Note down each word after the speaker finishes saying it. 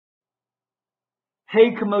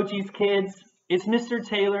Hey Kimochis kids, it's Mr.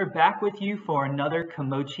 Taylor back with you for another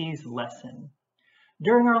Kimochis lesson.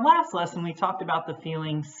 During our last lesson, we talked about the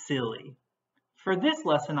feeling silly. For this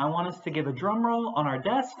lesson, I want us to give a drum roll on our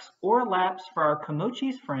desks or laps for our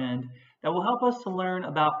Kimochis friend that will help us to learn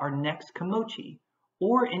about our next Kimochi,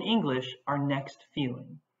 or in English, our next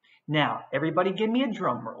feeling. Now, everybody give me a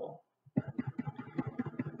drum roll.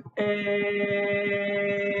 And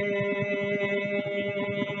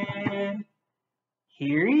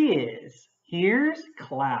here he is. Here's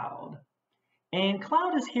Cloud. And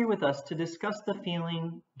Cloud is here with us to discuss the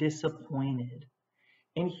feeling disappointed.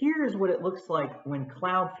 And here's what it looks like when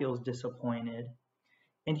Cloud feels disappointed.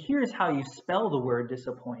 And here's how you spell the word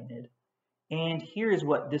disappointed. And here's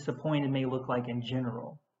what disappointed may look like in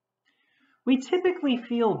general. We typically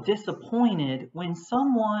feel disappointed when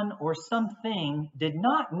someone or something did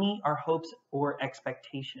not meet our hopes or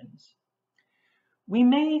expectations. We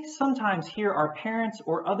may sometimes hear our parents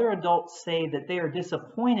or other adults say that they are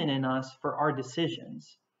disappointed in us for our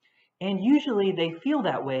decisions. And usually they feel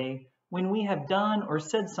that way when we have done or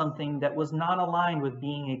said something that was not aligned with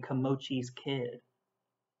being a Kimochis kid.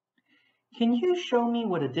 Can you show me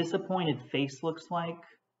what a disappointed face looks like?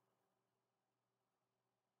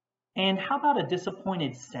 And how about a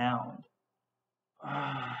disappointed sound?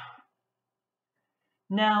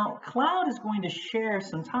 Now, Cloud is going to share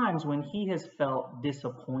some times when he has felt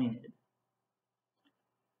disappointed.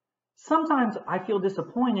 Sometimes I feel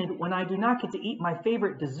disappointed when I do not get to eat my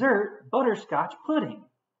favorite dessert, butterscotch pudding.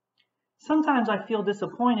 Sometimes I feel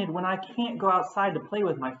disappointed when I can't go outside to play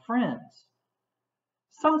with my friends.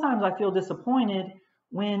 Sometimes I feel disappointed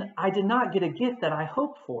when I did not get a gift that I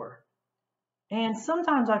hoped for. And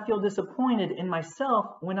sometimes I feel disappointed in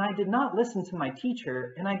myself when I did not listen to my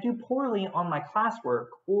teacher and I do poorly on my classwork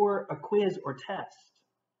or a quiz or test.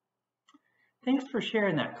 Thanks for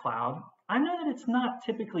sharing that, Cloud. I know that it's not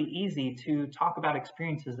typically easy to talk about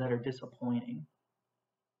experiences that are disappointing.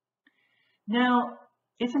 Now,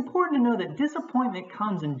 it's important to know that disappointment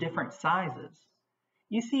comes in different sizes.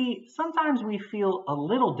 You see, sometimes we feel a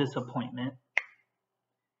little disappointment.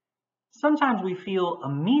 Sometimes we feel a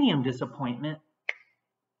medium disappointment,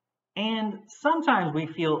 and sometimes we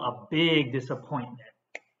feel a big disappointment.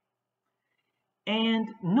 And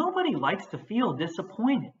nobody likes to feel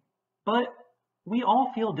disappointed, but we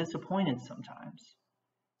all feel disappointed sometimes.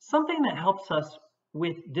 Something that helps us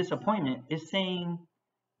with disappointment is saying,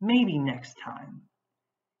 maybe next time.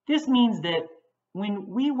 This means that when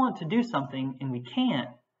we want to do something and we can't,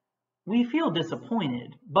 we feel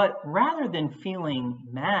disappointed, but rather than feeling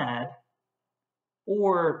mad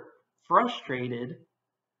or frustrated,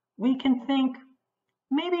 we can think,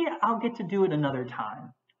 maybe I'll get to do it another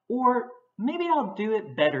time, or maybe I'll do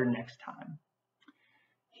it better next time.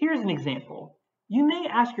 Here's an example. You may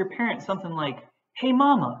ask your parents something like, hey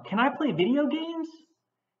mama, can I play video games?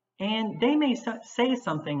 And they may say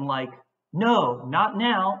something like, no, not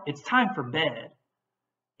now, it's time for bed.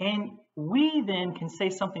 And we then can say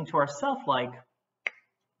something to ourselves like,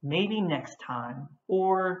 maybe next time,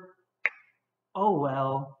 or oh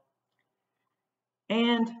well.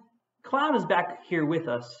 And Cloud is back here with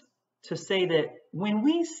us to say that when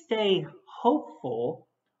we stay hopeful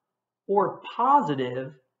or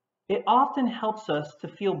positive, it often helps us to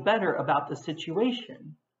feel better about the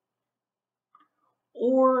situation.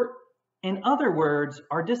 Or in other words,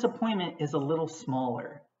 our disappointment is a little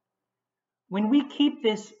smaller. When we keep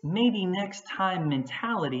this maybe next time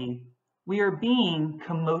mentality, we are being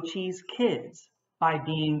Kimochis kids by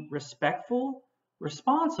being respectful,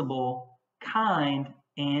 responsible, kind,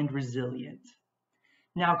 and resilient.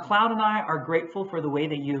 Now, Cloud and I are grateful for the way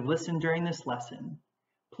that you have listened during this lesson.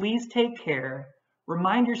 Please take care.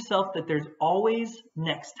 Remind yourself that there's always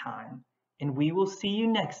next time, and we will see you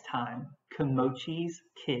next time, Kimochis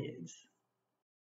kids.